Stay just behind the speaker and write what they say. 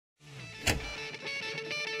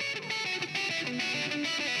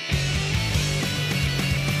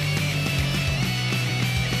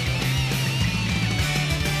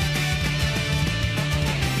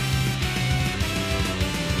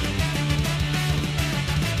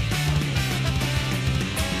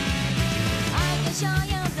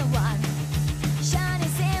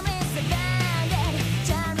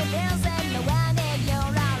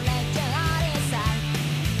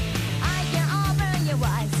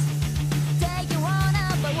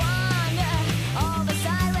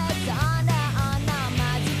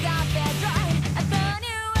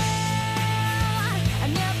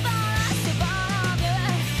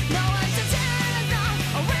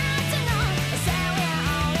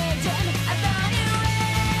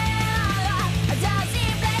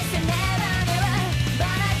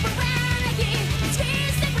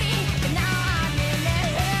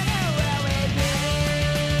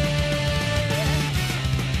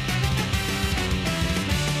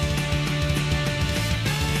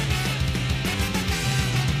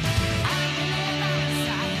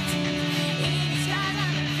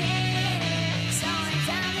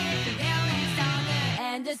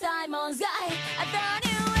diamonds guy. I thought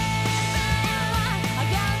you were I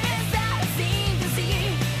got this I seem to see.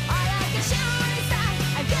 All I can show is that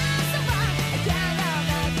I got so far. I cannot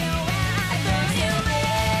make you when I thought you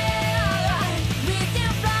were with you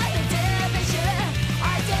fly the division.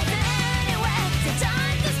 I did it anyway. The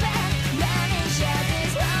time to spare. Let me share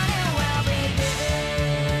this running well with you.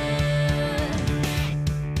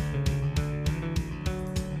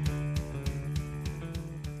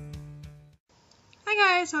 Hi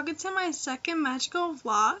guys, welcome to my second magical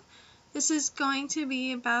vlog. This is going to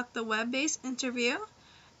be about the web-based interview,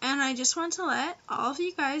 and I just want to let all of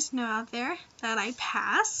you guys know out there that I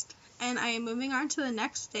passed and I am moving on to the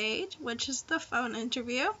next stage, which is the phone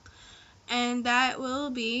interview, and that will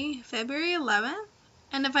be February 11th.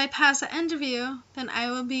 And if I pass the interview, then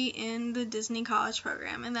I will be in the Disney College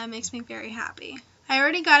program, and that makes me very happy. I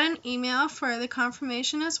already got an email for the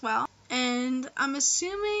confirmation as well, and I'm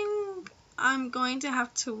assuming I'm going to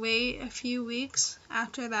have to wait a few weeks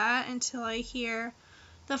after that until I hear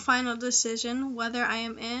the final decision whether I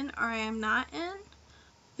am in or I am not in.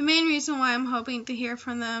 The main reason why I'm hoping to hear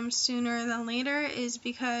from them sooner than later is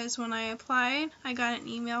because when I applied, I got an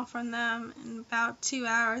email from them in about 2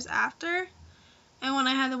 hours after, and when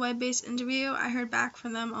I had the web-based interview, I heard back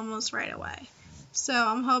from them almost right away. So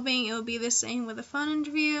I'm hoping it will be the same with the phone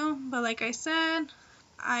interview, but like I said,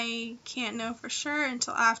 I can't know for sure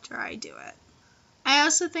until after I do it. I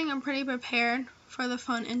also think I'm pretty prepared for the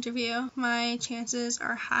phone interview. My chances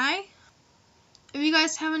are high. If you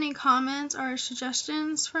guys have any comments or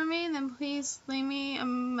suggestions for me, then please leave me a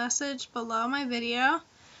message below my video.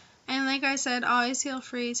 And like I said, always feel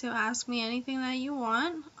free to ask me anything that you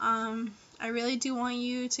want. I really do want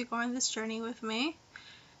you to go on this journey with me.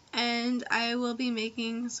 And I will be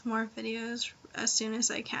making some more videos as soon as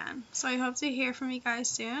I can. So I hope to hear from you guys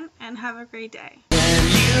soon, and have a great day. When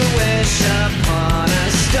you wish upon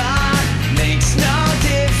a star, makes no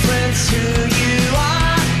difference who